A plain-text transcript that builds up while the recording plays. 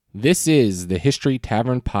This is the History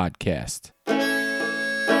Tavern Podcast.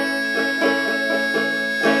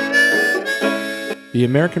 The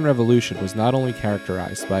American Revolution was not only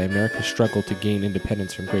characterized by America's struggle to gain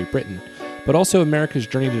independence from Great Britain, but also America's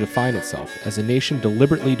journey to define itself as a nation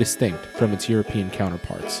deliberately distinct from its European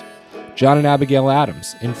counterparts. John and Abigail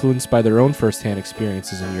Adams, influenced by their own first-hand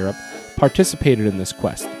experiences in Europe, participated in this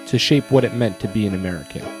quest to shape what it meant to be an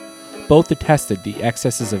American. Both detested the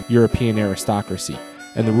excesses of European aristocracy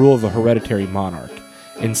and the rule of a hereditary monarch.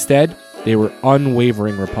 Instead, they were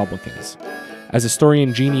unwavering Republicans. As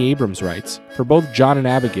historian Jeannie Abrams writes, for both John and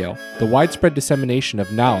Abigail, the widespread dissemination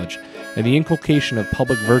of knowledge and the inculcation of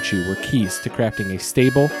public virtue were keys to crafting a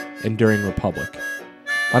stable, enduring republic.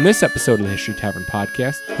 On this episode of the History Tavern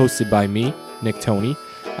Podcast, hosted by me, Nick Toney,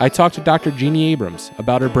 I talked to Dr. Jeannie Abrams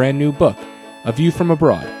about her brand new book, A View from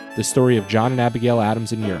Abroad, the story of John and Abigail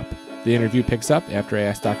Adams in Europe. The interview picks up after I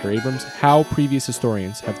asked Dr. Abrams how previous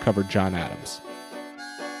historians have covered John Adams.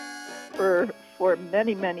 For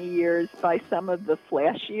many, many years by some of the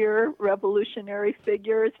flashier revolutionary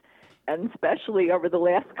figures, and especially over the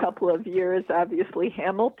last couple of years, obviously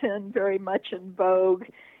Hamilton very much in vogue,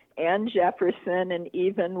 and Jefferson, and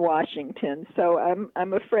even Washington. So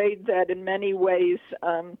I'm afraid that in many ways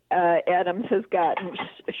Adams has gotten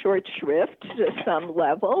short shrift to some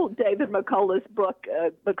level. David McCullough's book,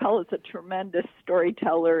 McCullough's a tremendous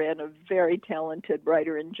storyteller and a very talented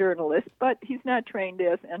writer and journalist, but he's not trained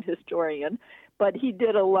as an historian. But he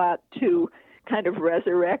did a lot to kind of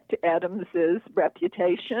resurrect Adams's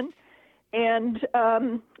reputation. And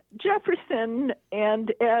Jefferson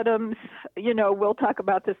and Adams, we'll talk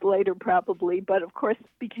about this later probably, but of course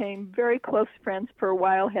became very close friends for a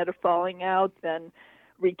while, had a falling out, then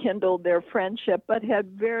rekindled their friendship, but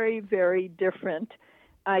had very, very different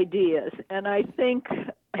ideas. And I think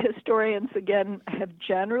historians, again, have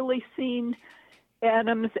generally seen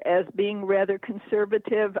Adams as being rather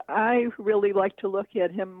conservative. I really like to look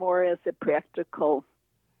at him more as a practical,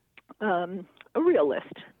 a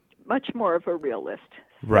realist, much more of a realist.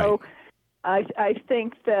 Right. So I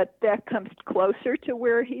think that comes closer to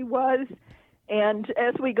where he was. And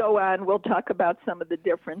as we go on, we'll talk about some of the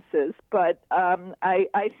differences. But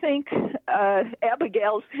I think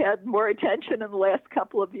Abigail's had more attention in the last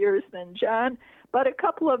couple of years than John, but a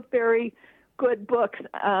couple of very good books,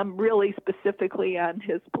 really specifically on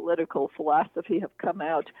his political philosophy, have come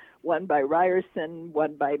out, one by Ryerson,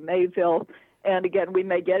 one by Mayville. And again, we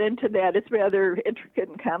may get into that. It's rather intricate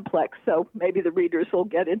and complex, so maybe the readers will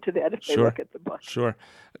get into that if they look at the book. Sure.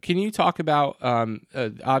 Can you talk about,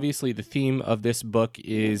 obviously the theme of this book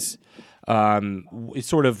is it's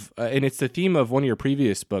sort of, and it's the theme of one of your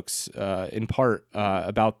previous books, in part,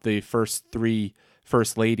 about the first three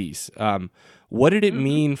First Ladies. What did it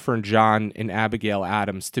mean for John and Abigail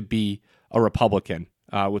Adams to be a Republican,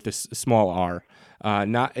 with a small r?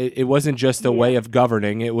 It wasn't just a way of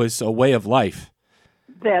governing, it was a way of life.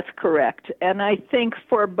 That's correct. And I think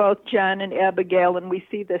for both John and Abigail, and we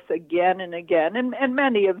see this again and again, and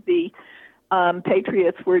many of the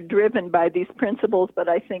patriots were driven by these principles, but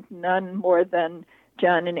I think none more than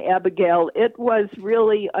John and Abigail. It was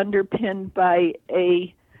really underpinned by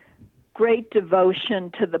a great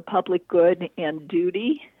devotion to the public good and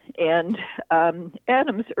duty. And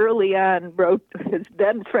Adams early on wrote his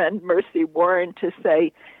then friend Mercy Warren to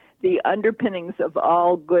say, the underpinnings of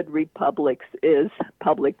all good republics is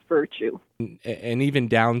public virtue. And even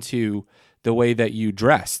down to the way that you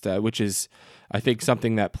dressed, which is, I think,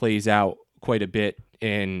 something that plays out quite a bit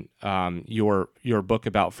in your book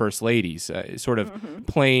about First Ladies, sort of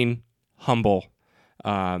plain, humble,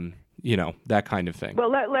 that kind of thing.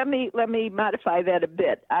 Well, let me modify that a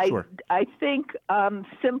bit. Sure. I think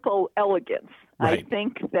simple elegance. Right. I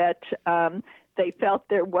think that they felt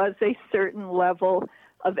there was a certain level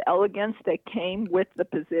of elegance that came with the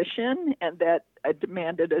position and that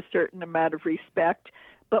demanded a certain amount of respect.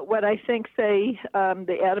 But what I think the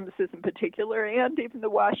Adamses in particular, and even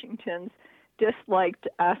the Washingtons, disliked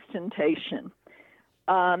ostentation.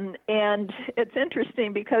 And it's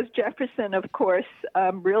interesting because Jefferson, of course,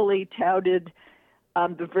 really touted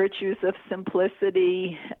the virtues of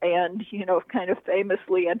simplicity and, kind of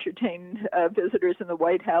famously entertained visitors in the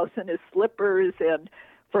White House in his slippers, and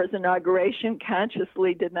for his inauguration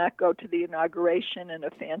consciously did not go to the inauguration in a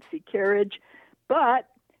fancy carriage. But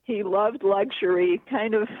he loved luxury,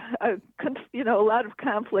 kind of, a lot of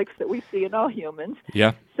conflicts that we see in all humans.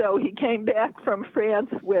 Yeah. So he came back from France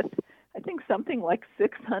with, I think, something like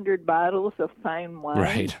 600 bottles of fine wine.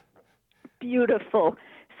 Right. Beautiful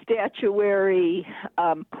statuary,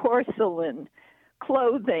 porcelain,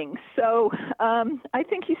 clothing. So I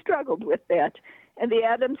think he struggled with that. And the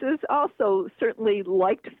Adamses also certainly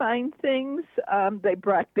liked fine things. They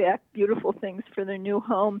brought back beautiful things for their new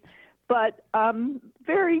home, but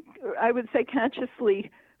very, I would say,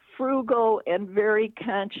 consciously frugal and very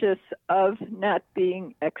conscious of not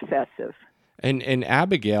being excessive. And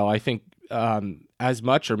Abigail, I think, as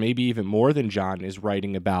much or maybe even more than John, is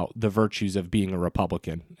writing about the virtues of being a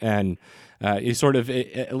Republican. And is sort of,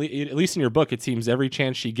 at least in your book, it seems every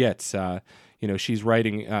chance she gets, she's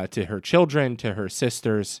writing to her children, to her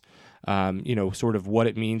sisters, sort of what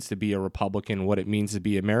it means to be a Republican, what it means to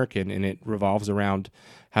be American, and it revolves around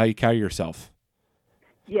how you carry yourself.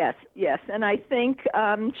 Yes, and I think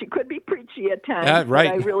she could be preachy at times, right.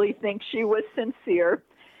 but I really think she was sincere.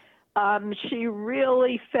 She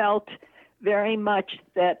really felt very much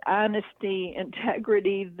that honesty,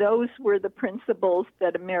 integrity, those were the principles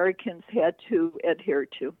that Americans had to adhere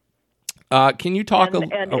to. Can you talk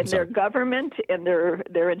in their government, in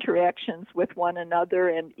their interactions with one another,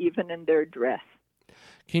 and even in their dress.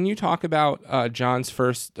 Can you talk about John's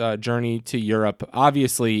first journey to Europe?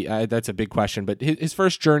 Obviously, that's a big question, but his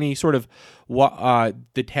first journey, sort of what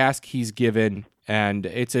the task he's given, and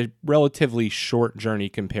it's a relatively short journey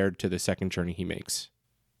compared to the second journey he makes.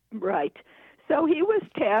 Right. So he was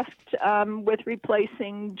tasked with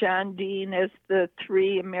replacing John Dean as the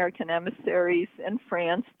 3 American emissaries in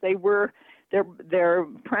France. They were their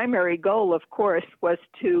primary goal, of course, was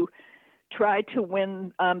to try to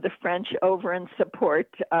win the French over in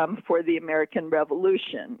support for the American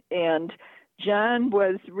Revolution. And John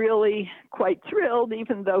was really quite thrilled,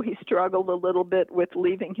 even though he struggled a little bit with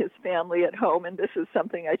leaving his family at home. And this is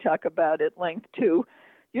something I talk about at length, too.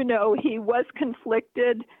 He was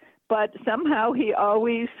conflicted, but somehow he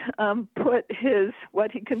always put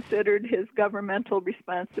what he considered his governmental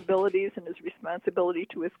responsibilities and his responsibility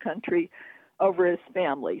to his country over his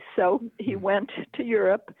family. So he went to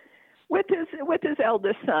Europe with his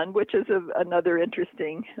eldest son, which is another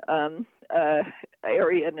interesting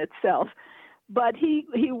area in itself. But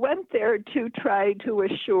he went there to try to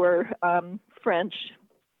assure French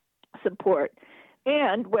support.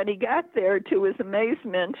 And when he got there, to his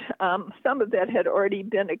amazement, some of that had already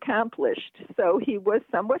been accomplished. So he was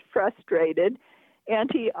somewhat frustrated, and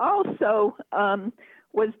he also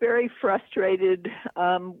was very frustrated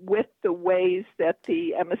with the ways that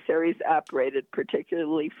the emissaries operated,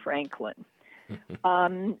 particularly Franklin.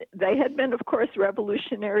 They had been, of course,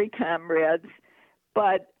 revolutionary comrades,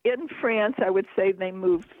 but in France, I would say they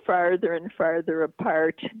moved farther and farther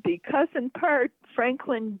apart because, in part,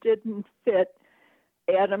 Franklin didn't fit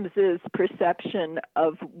Adams's perception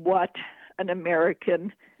of what an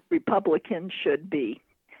American Republican should be.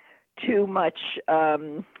 Too much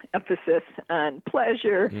emphasis on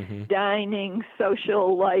pleasure, dining,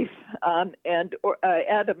 social life, and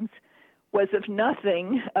Adams was of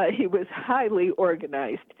nothing. He was highly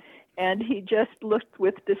organized, and he just looked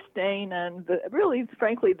with disdain on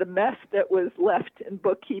frankly, the mess that was left in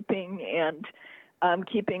bookkeeping and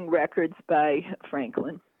keeping records by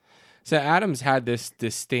Franklin. So Adams had this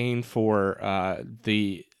disdain for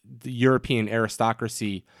the European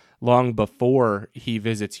aristocracy long before he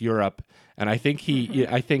visits Europe, and I think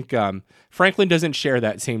Franklin doesn't share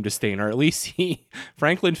that same disdain, or at least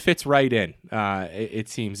Franklin fits right in. It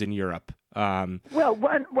seems in Europe. Well,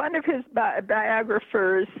 one of his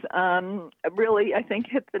biographers really, I think,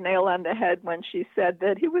 hit the nail on the head when she said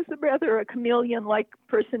that he was rather a chameleon-like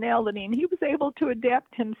personality, and he was able to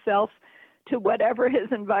adapt himself to whatever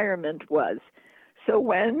his environment was. So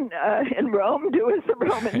when in Rome, do as the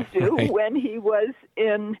Romans do. Right. When he was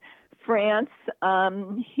in France,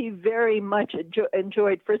 he very much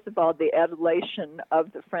enjoyed, first of all, the adulation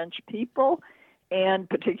of the French people, and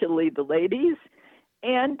particularly the ladies.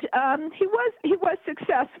 And he was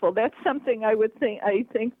successful. That's something I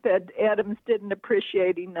think that Adams didn't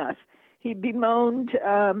appreciate enough. He bemoaned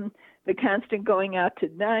the constant going out to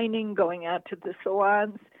dining, going out to the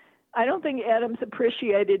salons. I don't think Adams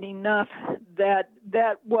appreciated enough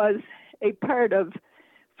that was a part of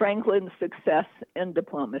Franklin's success in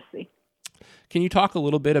diplomacy. Can you talk a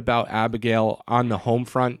little bit about Abigail on the home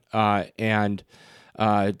front and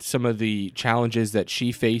some of the challenges that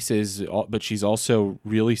she faces, but she's also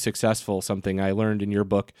really successful, something I learned in your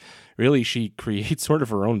book. Really, she creates sort of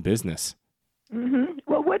her own business. Mm-hmm.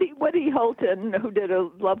 Well, Woody Holton, who did a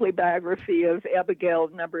lovely biography of Abigail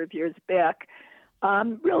a number of years back,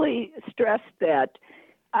 really stressed that.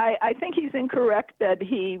 I think he's incorrect that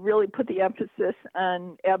he really put the emphasis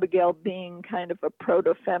on Abigail being kind of a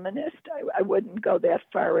proto-feminist. I wouldn't go that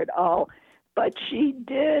far at all. But she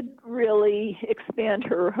did really expand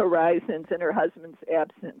her horizons in her husband's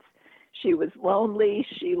absence. She was lonely.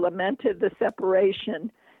 She lamented the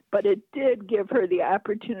separation. but it did give her the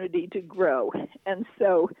opportunity to grow. And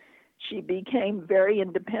so she became very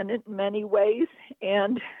independent in many ways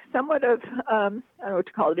and somewhat of, I don't know what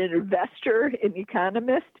to call it, an investor, an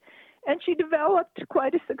economist. And she developed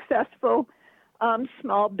quite a successful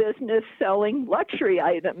small business selling luxury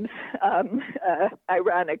items,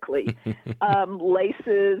 ironically,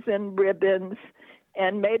 laces and ribbons,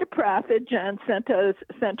 and made a profit. John sent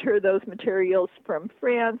her those materials from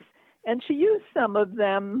France, and she used some of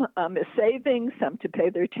them as savings, some to pay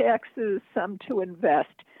their taxes, some to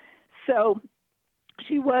invest. So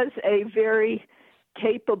she was a very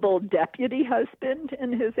capable deputy husband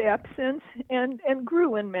in his absence and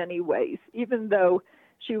grew in many ways, even though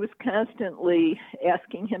she was constantly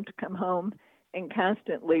asking him to come home and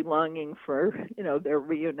constantly longing for, their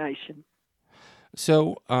reunition.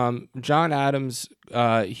 So John Adams,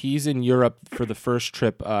 he's in Europe for the first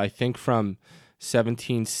trip, I think from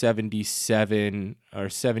 1777 or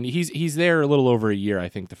 70. He's there a little over a year, I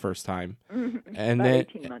think, the first time. Mm-hmm. And about then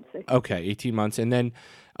 18 months. Okay, 18 months. And then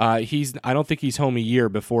I don't think he's home a year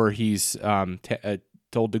before he's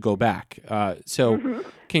told to go back. So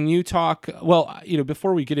can you talk,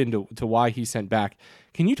 before we get into why he's sent back,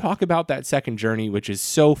 can you talk about that second journey, which is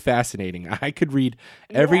so fascinating? I could read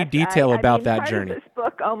every detail about that journey. This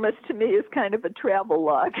book almost to me is kind of a travel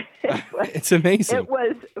log. It's amazing. It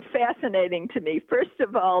was fascinating to me. First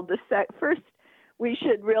of all, first we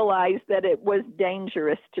should realize that it was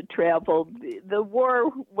dangerous to travel. The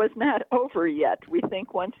war was not over yet. We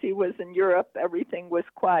think once he was in Europe, everything was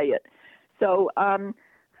quiet. So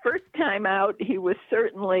first time out, he was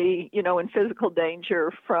certainly, in physical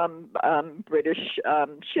danger from British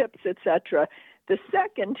ships, etc. The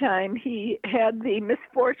second time, he had the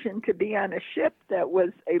misfortune to be on a ship that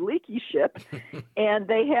was a leaky ship, and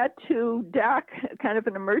they had to dock, kind of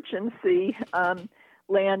an emergency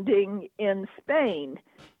landing in Spain.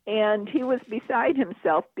 And he was beside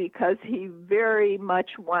himself because he very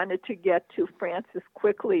much wanted to get to France as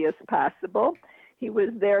quickly as possible. He was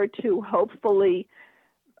there to hopefully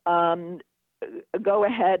go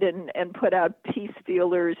ahead and put out peace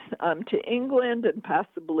feelers to England and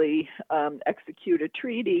possibly execute a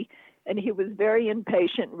treaty. And he was very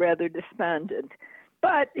impatient, rather despondent.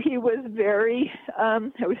 But he was very,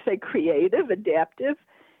 creative, adaptive.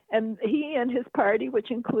 And he and his party,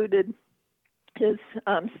 which included his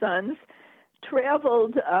sons,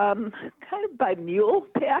 traveled kind of by mule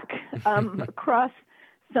pack across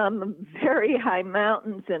some very high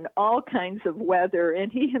mountains and all kinds of weather.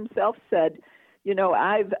 And he himself said,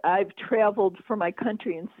 I've traveled for my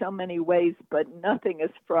country in so many ways, but nothing as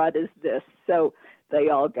fraught as this. So they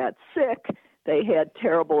all got sick. They had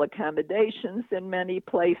terrible accommodations in many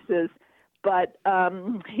places, but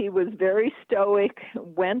he was very stoic,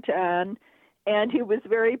 went on, and he was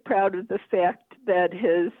very proud of the fact that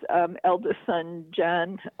his eldest son,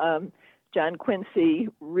 John Quincy,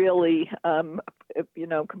 really,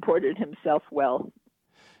 comported himself well.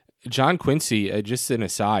 John Quincy, just an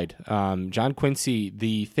aside, John Quincy,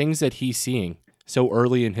 the things that he's seeing so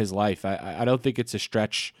early in his life, I don't think it's a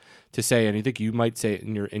stretch to say, and I think you might say it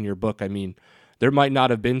in your book. I mean, there might not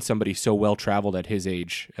have been somebody so well traveled at his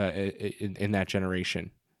age in that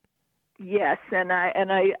generation. Yes, and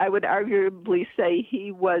I would arguably say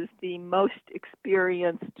he was the most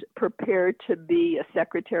experienced, prepared to be a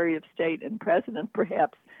Secretary of State and President,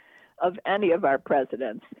 perhaps, of any of our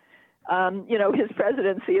presidents. His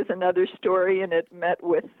presidency is another story, and it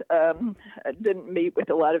didn't meet with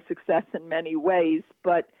a lot of success in many ways,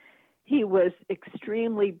 but he was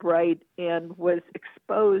extremely bright and was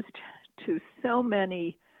exposed to so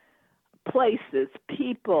many places,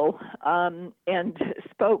 people, and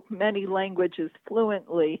spoke many languages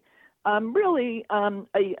fluently. Really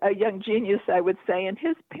a young genius, I would say, and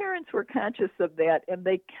his parents were conscious of that, and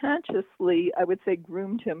they consciously, I would say,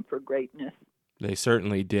 groomed him for greatness. They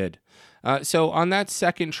certainly did. So on that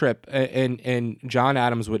second trip, and John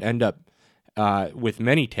Adams would end up with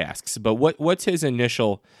many tasks, but what's his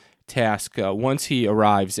initial task once he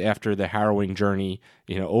arrives after the harrowing journey,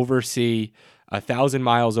 oversea 1,000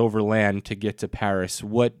 miles over land to get to Paris?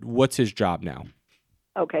 What's his job now?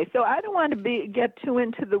 Okay, so I don't want to get too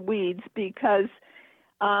into the weeds because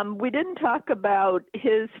we didn't talk about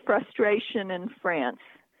his frustration in France.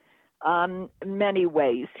 Many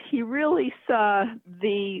ways. He really saw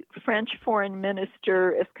the French foreign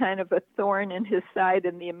minister as kind of a thorn in his side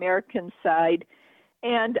and the American side.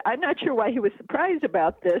 And I'm not sure why he was surprised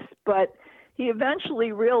about this, but he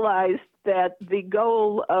eventually realized that the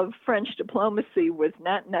goal of French diplomacy was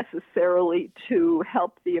not necessarily to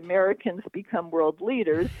help the Americans become world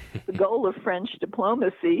leaders. The goal of French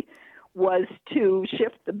diplomacy was to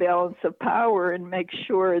shift the balance of power and make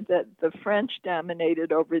sure that the French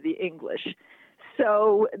dominated over the English.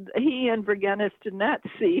 So he and Vergennes did not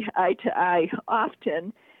see eye to eye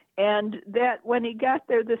often, and that when he got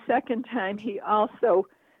there the second time, he also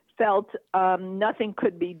felt nothing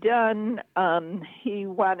could be done. He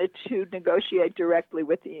wanted to negotiate directly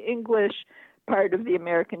with the English, part of the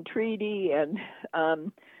American treaty, and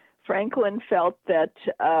Franklin felt that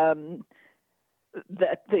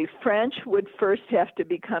the French would first have to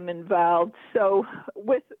become involved. So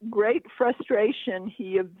with great frustration,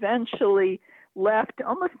 he eventually left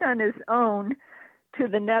almost on his own to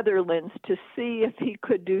the Netherlands to see if he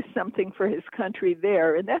could do something for his country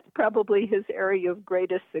there. And that's probably his area of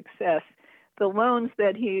greatest success. The loans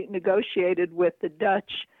that he negotiated with the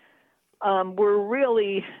Dutch were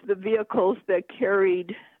really the vehicles that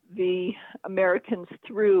carried the Americans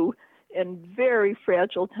through in very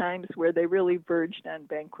fragile times where they really verged on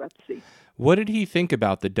bankruptcy. What did he think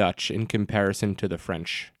about the Dutch in comparison to the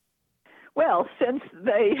French? Well, since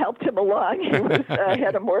they helped him along, he was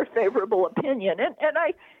had a more favorable opinion, and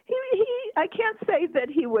I can't say that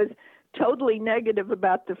he was totally negative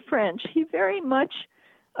about the French. He very much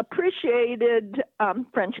appreciated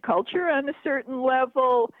French culture on a certain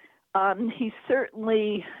level. He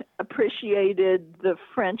certainly appreciated the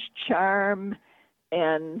French charm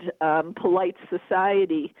and polite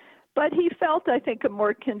society. But he felt, I think, a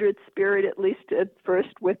more kindred spirit, at least at first,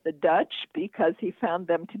 with the Dutch, because he found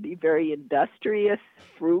them to be very industrious,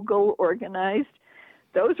 frugal, organized.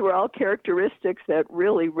 Those were all characteristics that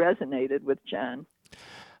really resonated with John.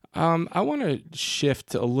 I want to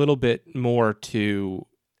shift a little bit more to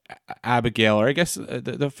Abigail, or I guess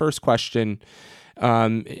the first question.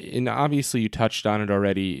 And obviously you touched on it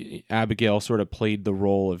already. Abigail sort of played the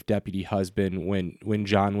role of deputy husband when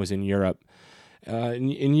John was in Europe.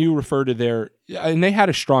 And you refer to and they had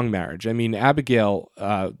a strong marriage. I mean, Abigail,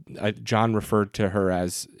 John referred to her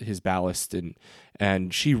as his ballast,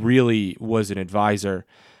 and she really was an advisor.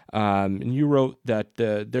 And you wrote that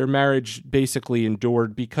their marriage basically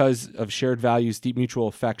endured because of shared values, deep mutual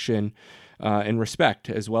affection, and respect,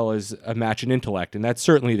 as well as a match in intellect. And that's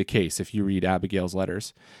certainly the case if you read Abigail's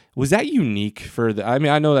letters. Was that unique I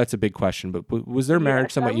mean, I know that's a big question, but was their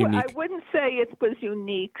marriage somewhat unique? I wouldn't say it was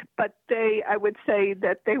unique, but I would say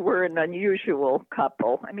that they were an unusual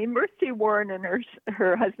couple. I mean, Mercy Warren and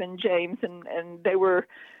her husband James, and they were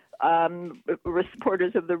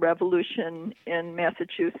supporters of the Revolution in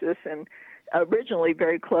Massachusetts and originally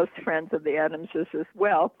very close friends of the Adamses as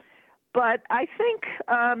well. But I think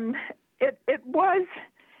it was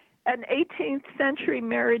an 18th century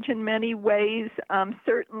marriage in many ways.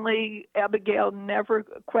 Certainly, Abigail never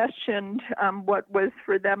questioned what was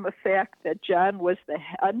for them a fact that John was the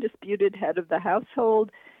undisputed head of the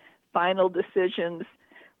household. Final decisions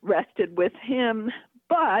rested with him.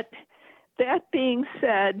 But that being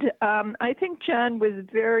said, I think John was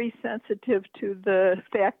very sensitive to the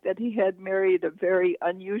fact that he had married a very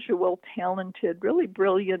unusual, talented, really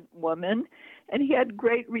brilliant woman, and he had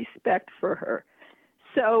great respect for her.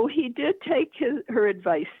 So he did take her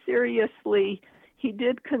advice seriously. He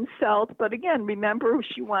did consult, but again, remember,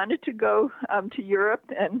 she wanted to go to Europe,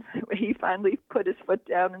 and he finally put his foot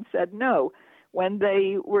down and said no. When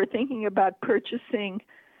they were thinking about purchasing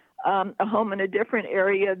a home in a different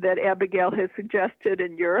area that Abigail had suggested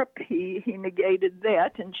in Europe, he negated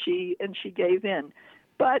that, and she gave in.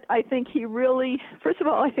 But I think he really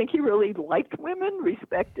liked women,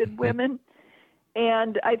 respected women.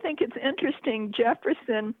 And I think it's interesting,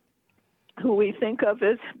 Jefferson, who we think of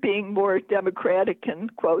as being more democratic in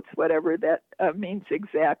quotes, whatever that means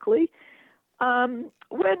exactly, when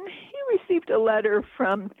he received a letter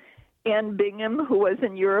from Anne Bingham, who was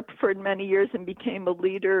in Europe for many years and became a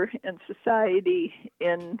leader in society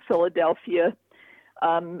in Philadelphia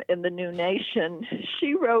in the new nation,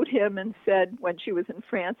 she wrote him and said when she was in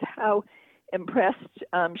France how impressed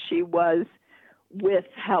she was with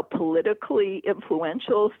how politically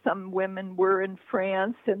influential some women were in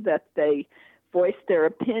France and that they voiced their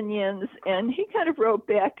opinions. And he kind of wrote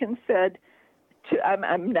back and said,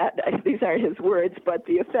 these aren't his words, but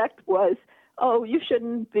the effect was, oh, you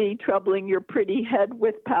shouldn't be troubling your pretty head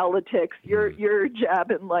with politics. Your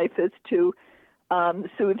job in life is to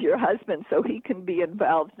soothe your husband so he can be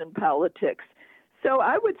involved in politics. So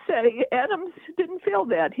I would say Adams didn't feel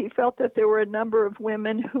that. He felt that there were a number of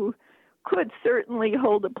women who could certainly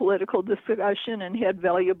hold a political discussion and had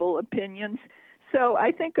valuable opinions. So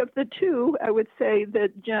I think of the two, I would say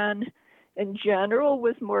that John, in general,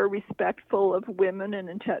 was more respectful of women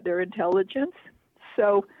and their intelligence.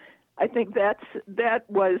 So I think that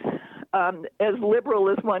was as liberal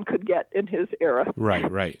as one could get in his era.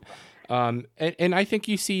 Right. And I think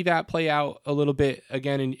you see that play out a little bit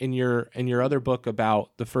again in your other book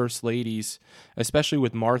about the first ladies, especially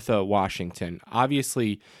with Martha Washington.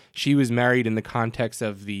 Obviously, she was married in the context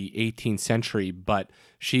of the 18th century, but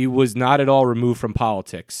she was not at all removed from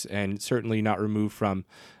politics, and certainly not removed from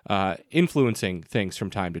influencing things from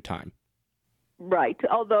time to time. Right,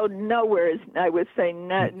 although nowhere is, I would say,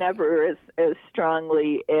 never as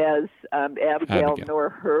strongly as Abigail,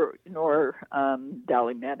 nor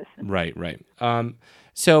Dolly Madison. Right.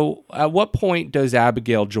 So at what point does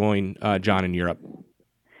Abigail join John in Europe?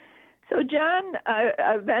 So John,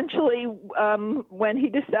 eventually, when he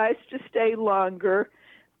decides to stay longer,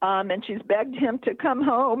 and she's begged him to come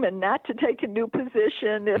home and not to take a new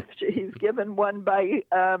position if he's given one by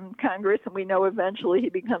Congress, and we know eventually he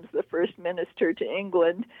becomes the first minister to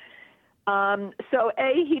England. So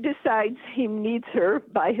A, he decides he needs her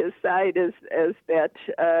by his side as that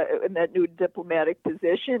in that new diplomatic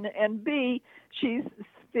position, and B, she's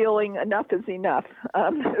feeling enough is enough.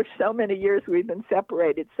 There's so many years we've been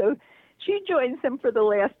separated, so she joins him for the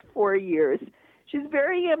last 4 years. She's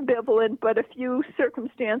very ambivalent, but a few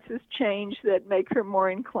circumstances change that make her more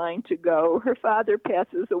inclined to go. Her father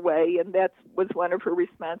passes away, and that was one of her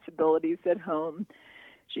responsibilities at home.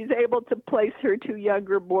 She's able to place her 2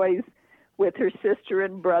 younger boys with her sister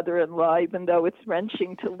and brother-in-law, even though it's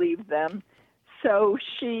wrenching to leave them. So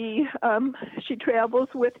she travels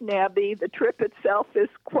with Nabby. The trip itself is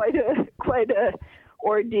quite a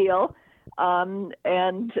ordeal.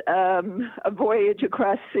 And a voyage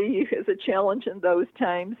across sea is a challenge in those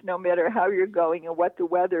times, no matter how you're going and what the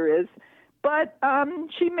weather is. But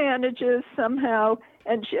she manages somehow,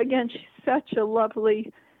 and she's such a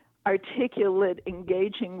lovely, articulate,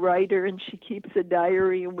 engaging writer, and she keeps a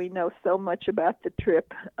diary, and we know so much about the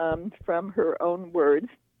trip from her own words.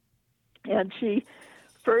 And she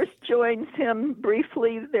first joins him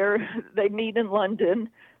briefly. They meet in London,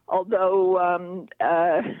 although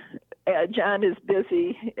John is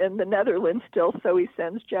busy in the Netherlands still, so he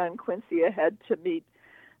sends John Quincy ahead to meet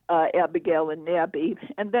Abigail and Nabby.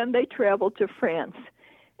 And then they travel to France.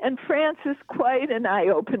 And France is quite an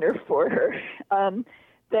eye-opener for her.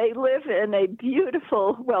 They live in a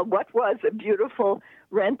beautiful, what was a beautiful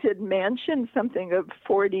rented mansion, something of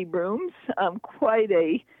 40 rooms, quite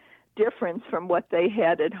a difference from what they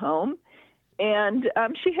had at home. And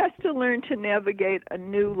she has to learn to navigate a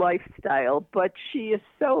new lifestyle, but she is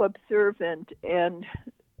so observant and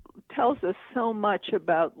tells us so much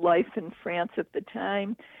about life in France at the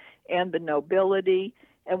time and the nobility.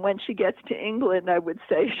 And when she gets to England, I would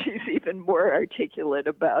say she's even more articulate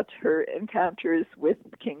about her encounters with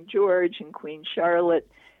King George and Queen Charlotte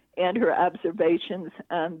and her observations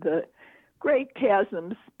on the great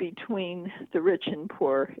chasms between the rich and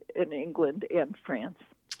poor in England and France.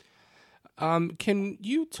 Can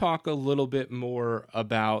you talk a little bit more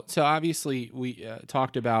about, so obviously we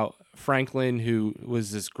talked about Franklin, who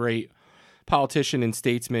was this great politician and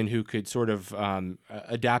statesman who could sort of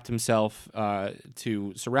adapt himself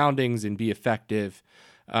to surroundings and be effective.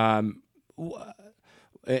 And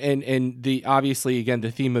the obviously, again, the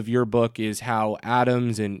theme of your book is how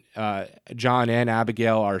Adams and John and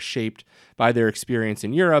Abigail are shaped by their experience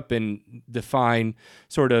in Europe and define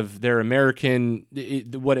sort of their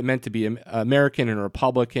what it meant to be American and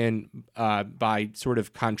Republican by sort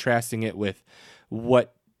of contrasting it with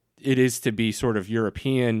what it is to be sort of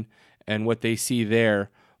European and what they see there.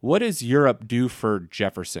 What does Europe do for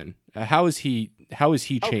Jefferson? How is he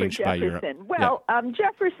changed by Europe? Well,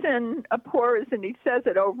 Jefferson abhors, and he says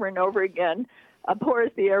it over and over again, abhors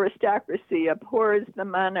the aristocracy, abhors the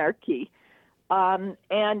monarchy.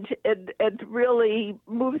 And it really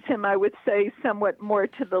moves him, I would say, somewhat more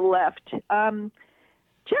to the left.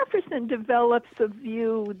 Jefferson develops a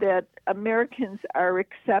view that Americans are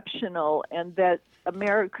exceptional and that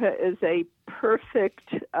America is a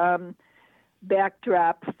perfect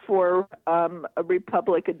backdrop for a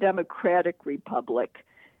republic, a democratic republic.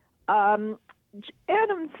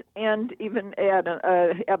 Adams and even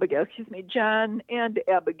Abigail, John and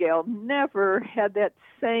Abigail never had that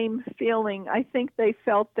same feeling. I think they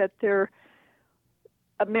felt that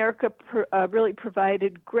America really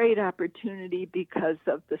provided great opportunity because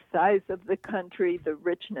of the size of the country, the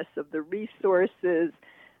richness of the resources.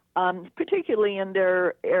 Particularly in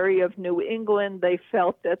their area of New England, they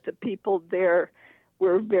felt that the people there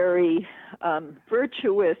were very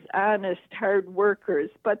virtuous, honest, hard workers,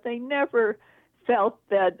 but they never felt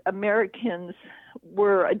that Americans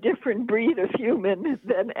were a different breed of human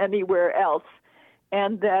than anywhere else,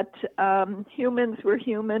 and that humans were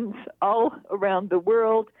humans all around the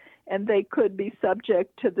world, and they could be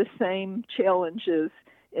subject to the same challenges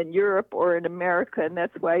in Europe or in America, and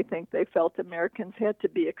that's why I think they felt Americans had to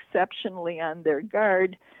be exceptionally on their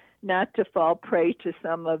guard not to fall prey to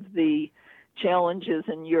some of the challenges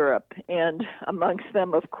in Europe. And amongst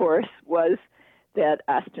them, of course, was that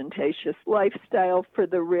ostentatious lifestyle for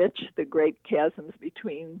the rich, the great chasms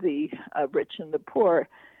between the rich and the poor.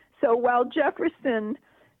 So while Jefferson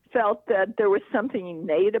felt that there was something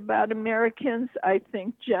innate about Americans, I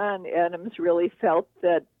think John Adams really felt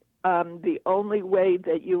that the only way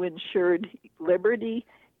that you ensured liberty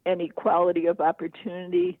and equality of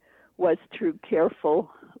opportunity was through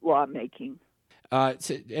careful lawmaking. And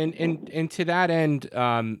to that end,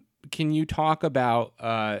 can you talk about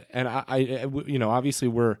and I obviously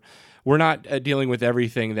we're not dealing with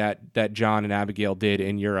everything that John and Abigail did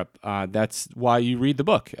in Europe. That's why you read the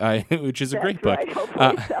book, which is a great book.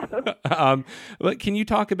 But can you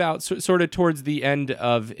talk about sort of towards the end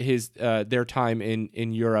of their time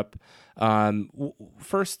in Europe?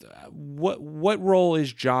 First, what role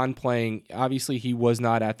is John playing? Obviously, he was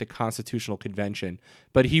not at the Constitutional Convention,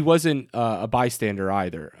 but he wasn't a bystander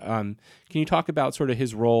either. Can you talk about sort of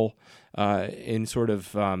his role in sort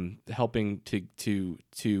of helping to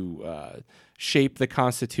shape the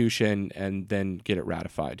Constitution and then get it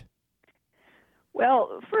ratified?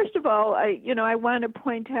 Well, first of all, I want to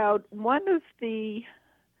point out one of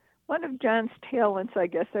John's talents, I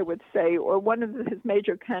guess I would say, or one of his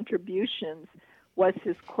major contributions was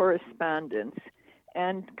his correspondence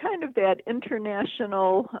and kind of that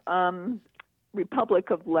international republic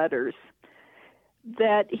of letters,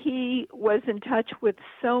 that he was in touch with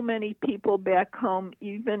so many people back home,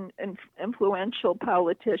 even influential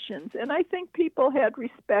politicians. And I think people had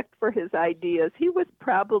respect for his ideas. He was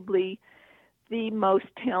probably the most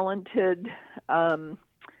talented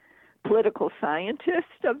political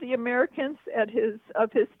scientist of the Americans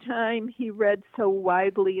of his time. He read so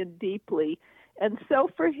widely and deeply. And so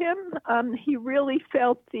for him, he really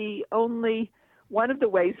felt one of the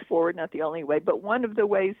ways forward, not the only way, but one of the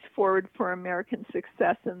ways forward for American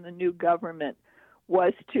success in the new government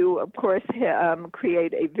was to, of course,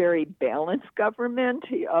 create a very balanced government.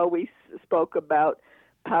 He always spoke about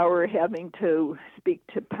power having to speak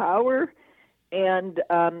to power. And,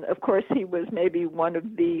 of course, he was maybe one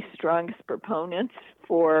of the strongest proponents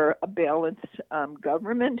for a balanced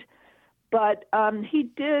government. But he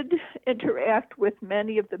did interact with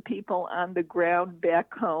many of the people on the ground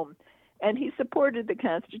back home, and he supported the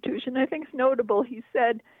Constitution. I think it's notable. He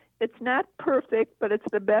said, it's not perfect, but it's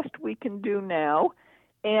the best we can do now,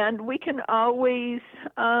 and we can always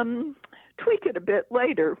tweak it a bit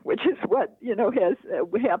later, which is what, has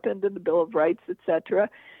happened in the Bill of Rights, etc.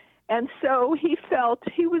 And so he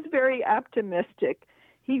was very optimistic.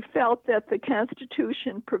 He felt that the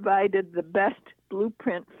Constitution provided the best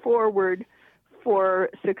blueprint forward for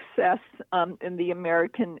success in the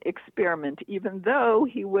American experiment, even though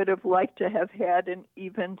he would have liked to have had an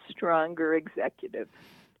even stronger executive.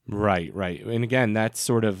 Right. And again, that's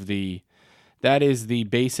sort of that is the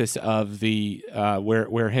basis of the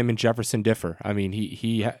where him and Jefferson differ. I mean,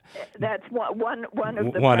 that's one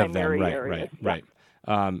of the primary areas. Right.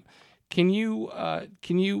 Can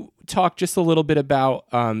you talk just a little bit about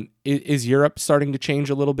is Europe starting to change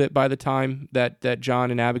a little bit by the time that John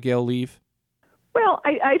and Abigail leave? Well,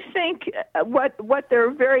 I think what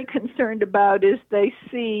they're very concerned about is they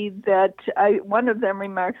see that one of them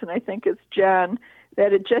remarks, and I think it's John,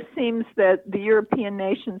 that it just seems that the European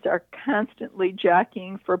nations are constantly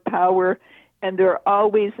jockeying for power, and they're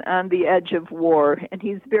always on the edge of war. And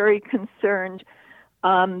he's very concerned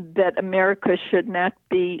that America should not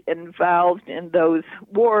be involved in those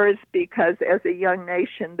wars because as a young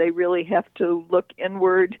nation, they really have to look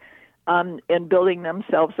inward in building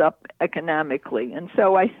themselves up economically. And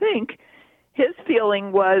so I think his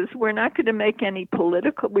feeling was we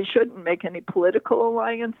shouldn't make any political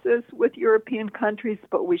alliances with European countries,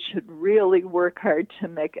 but we should really work hard to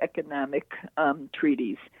make economic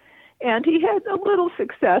treaties. And he had a little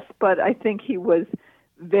success, but I think he was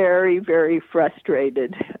very, very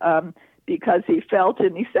frustrated because he felt,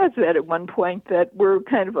 and he says that at one point, that we're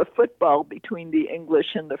kind of a football between the English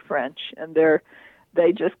and the French, and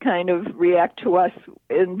they just kind of react to us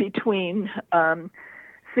in between,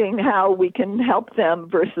 seeing how we can help them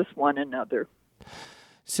versus one another.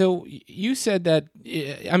 So you said that,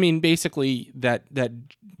 I mean, basically that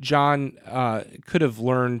John could have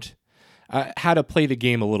learned how to play the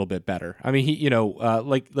game a little bit better. I mean, he,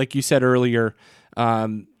 like you said earlier,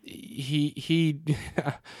 he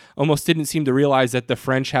almost didn't seem to realize that the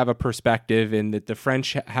French have a perspective and that the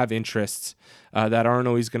French have interests that aren't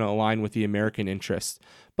always going to align with the American interests.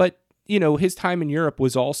 But his time in Europe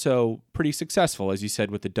was also pretty successful, as you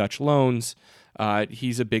said, with the Dutch loans.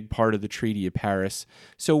 He's a big part of the Treaty of Paris.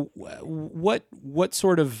 So what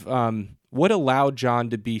sort of what allowed John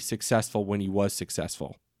to be successful when he was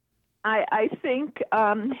successful? I think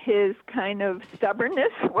his kind of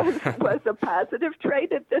stubbornness was a positive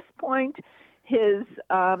trait at this point. His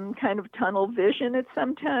kind of tunnel vision at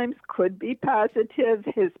sometimes could be positive.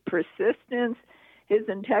 His persistence, his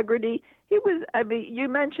integrity. You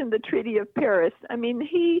mentioned the Treaty of Paris.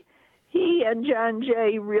 He and John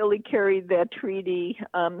Jay really carried that treaty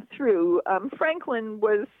through. Franklin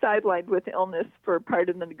was sidelined with illness for part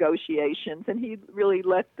of the negotiations, and he really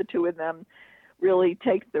let the two of them really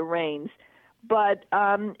take the reins. But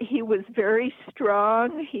he was very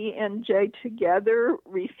strong. He and Jay together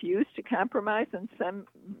refused to compromise on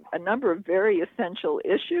a number of very essential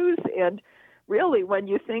issues. And really, when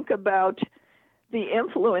you think about the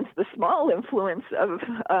influence, the small influence of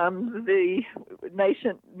the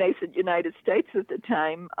nascent United States at the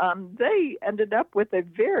time, they ended up with a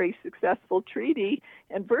very successful treaty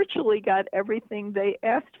and virtually got everything they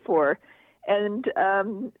asked for. And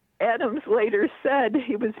Adams later said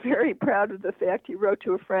he was very proud of the fact, he wrote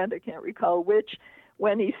to a friend, I can't recall which,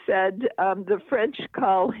 when he said the French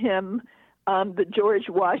call him the George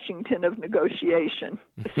Washington of negotiation.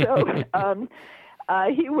 So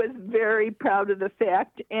he was very proud of the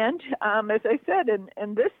fact. And as I said,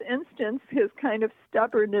 in this instance, his kind of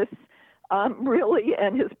stubbornness really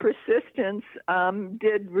and his persistence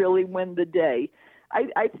did really win the day.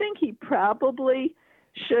 I think he probably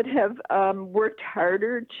should have worked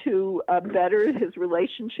harder to better his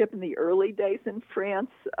relationship in the early days in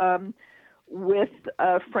France with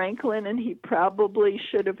Franklin, and he probably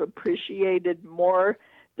should have appreciated more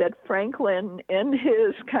that Franklin, in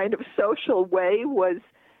his kind of social way, was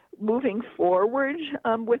moving forward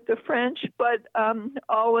with the French. But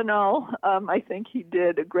all in all, I think he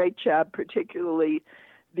did a great job, particularly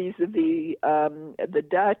vis-a-vis the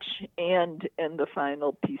Dutch and in the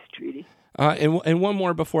final peace treaty. And one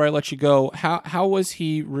more before I let you go. How was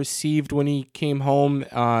he received when he came home?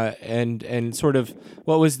 And sort of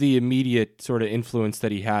what was the immediate sort of influence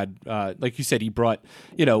that he had? Like you said, he brought,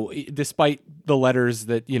 despite the letters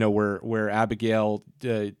that where Abigail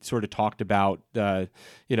sort of talked about the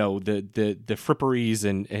fripperies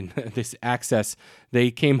and this access. They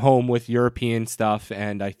came home with European stuff,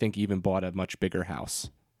 and I think even bought a much bigger house.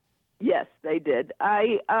 Yes, they did.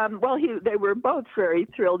 They were both very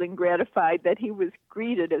thrilled and gratified that he was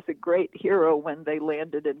greeted as a great hero when they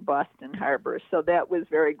landed in Boston Harbor. So that was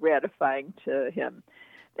very gratifying to him.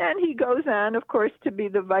 Then he goes on, of course, to be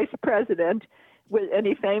the vice president, and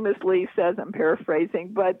he famously says, I'm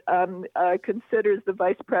paraphrasing, but considers the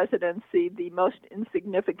vice presidency the most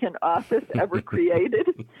insignificant office ever created.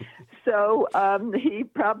 So he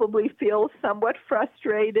probably feels somewhat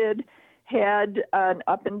frustrated, had an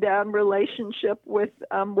up and down relationship with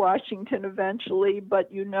Washington eventually, but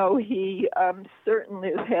he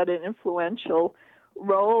certainly has had an influential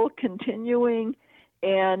role continuing.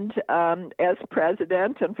 And as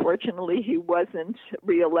president, unfortunately, he wasn't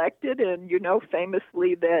reelected. And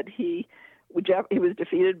famously that he was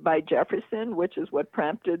defeated by Jefferson, which is what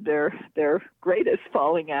prompted their greatest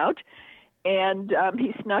falling out. And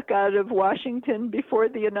he snuck out of Washington before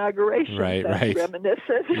the inauguration. That's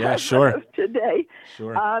reminiscent of today.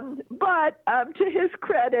 Sure. But to his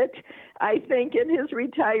credit, I think in his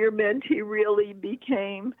retirement, he really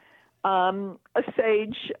became a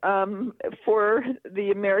sage for the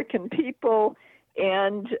American people.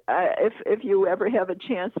 And if you ever have a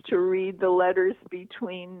chance to read the letters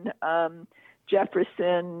between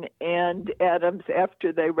Jefferson and Adams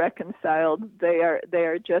after they reconciled, they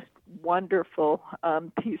are just wonderful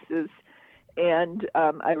pieces, and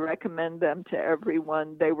I recommend them to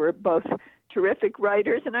everyone. They were both terrific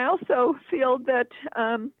writers, and I also feel that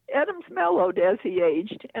Adams mellowed as he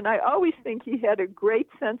aged, and I always think he had a great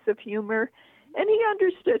sense of humor, and he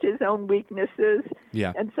understood his own weaknesses,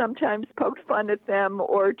 and sometimes poked fun at them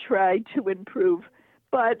or tried to improve.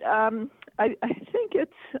 But I think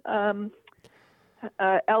it's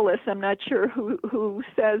Ellis, I'm not sure who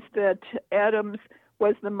says that Adams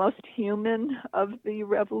was the most human of the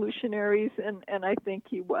revolutionaries, and I think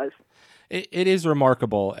he was. It is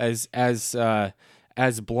remarkable, as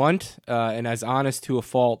blunt and as honest to a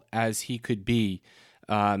fault as he could be.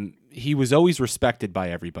 He was always respected by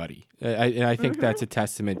everybody, and I think that's a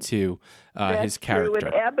testament to his character. True.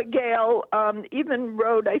 And Abigail even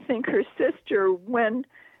wrote, I think, her sister when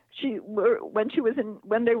they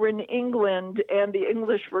were in England and the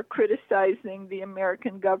English were criticizing the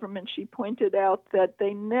American government. She pointed out that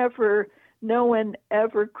they never no one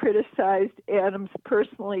ever criticized Adams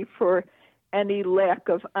personally for any lack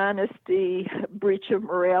of honesty, breach of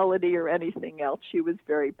morality, or anything else. She was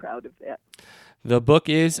very proud of that. The book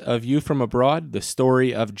is A View from Abroad, the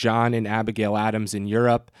story of John and Abigail Adams in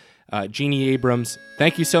Europe. Jeannie Abrams,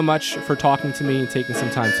 thank you so much for talking to me and taking some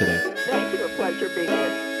time today. Thank you. A pleasure being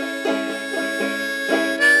with you.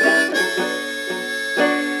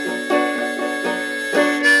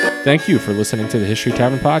 Thank you for listening to the History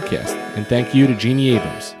Tavern podcast, and thank you to Jeannie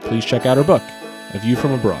Abrams. Please check out her book, A View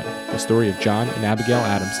from Abroad, the story of John and Abigail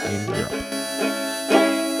Adams in Europe.